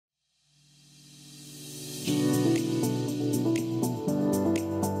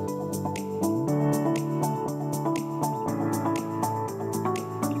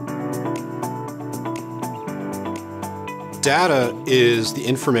Data is the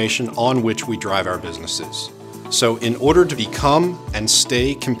information on which we drive our businesses. So in order to become and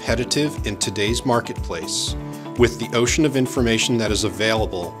stay competitive in today's marketplace, with the ocean of information that is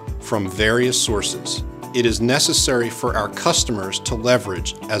available from various sources, it is necessary for our customers to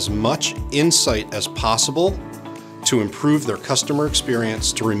leverage as much insight as possible to improve their customer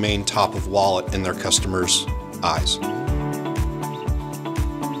experience to remain top of wallet in their customers' eyes.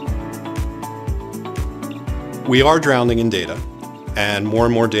 We are drowning in data, and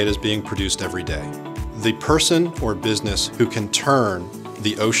more data is being produced every day. The person or business who can turn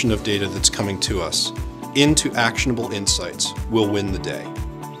the ocean of data that's coming to us into actionable insights will win the day.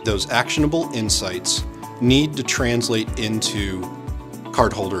 Those actionable insights need to translate into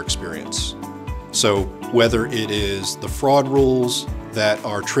cardholder experience. So whether it is the fraud rules that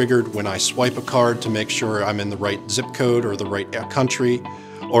are triggered when I swipe a card to make sure I'm in the right zip code or the right country,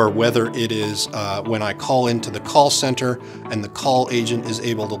 or whether it is when I call into the call center and the call agent is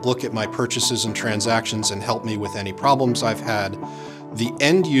able to look at my purchases and transactions and help me with any problems I've had, the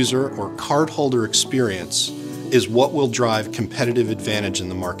end user or cardholder experience is what will drive competitive advantage in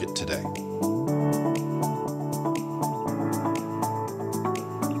the market today.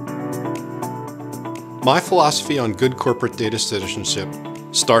 My philosophy on good corporate data citizenship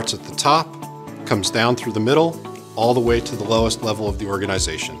starts at the top, comes down through the middle, all the way to the lowest level of the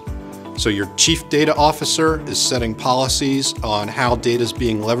organization. So your chief data officer is setting policies on how data is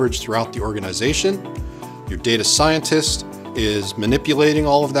being leveraged throughout the organization. Your data scientist is manipulating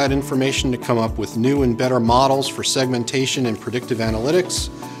all of that information to come up with new and better models for segmentation and predictive analytics.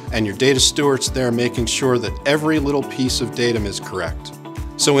 And your data steward's there making sure that every little piece of data is correct.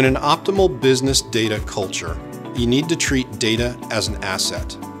 So in an optimal business data culture, you need to treat data as an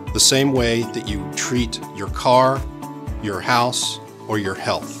asset, the same way that you treat your car, your house, or your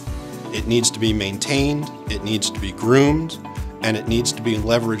health. It needs to be maintained, it needs to be groomed, and it needs to be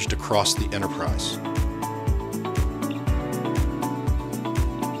leveraged across the enterprise.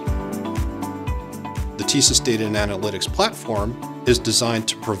 The TSYS Data and Analytics platform is designed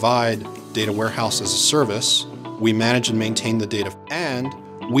to provide data warehouse as a service. We manage and maintain the data, and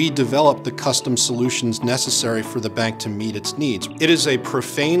we develop the custom solutions necessary for the bank to meet its needs. It is a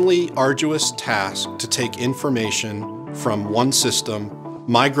profanely arduous task to take information from one system,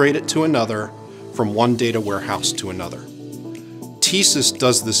 migrate it to another, from one data warehouse to another. TSYS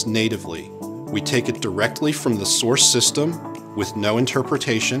does this natively. We take it directly from the source system with no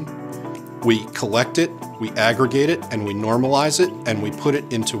interpretation. We collect it, we aggregate it, and we normalize it, and we put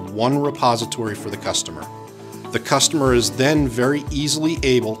it into one repository for the customer. The customer is then very easily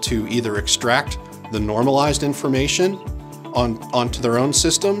able to either extract the normalized information onto their own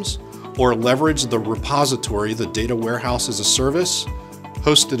systems or leverage the repository, the data warehouse as a service,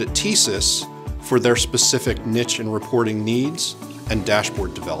 hosted at TSYS for their specific niche and reporting needs and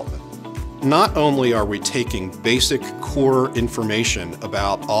dashboard development. Not only are we taking basic core information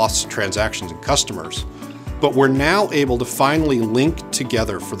about auths, transactions, and customers, but we're now able to finally link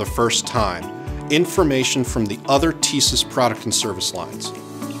together for the first time information from the other TSYS product and service lines.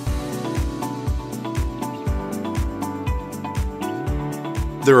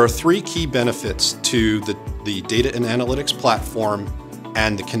 There are three key benefits to the data and analytics platform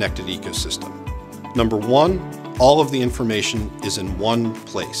and the connected ecosystem. Number one, all of the information is in one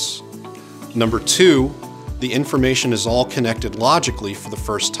place. Number two, the information is all connected logically for the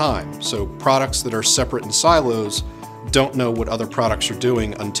first time. So products that are separate in silos don't know what other products are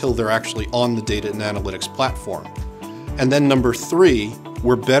doing until they're actually on the data and analytics platform. And then number three,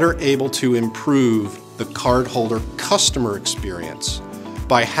 we're better able to improve the cardholder customer experience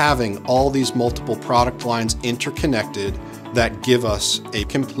by having all these multiple product lines interconnected that give us a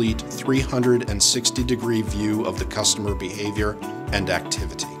complete 360-degree view of the customer behavior and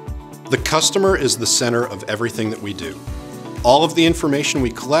activity. The customer is the center of everything that we do. All of the information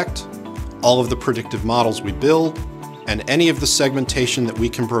we collect, all of the predictive models we build, and any of the segmentation that we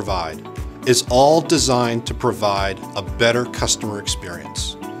can provide is all designed to provide a better customer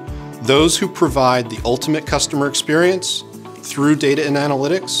experience. Those who provide the ultimate customer experience through data and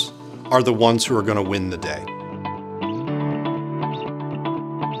analytics are the ones who are going to win the day.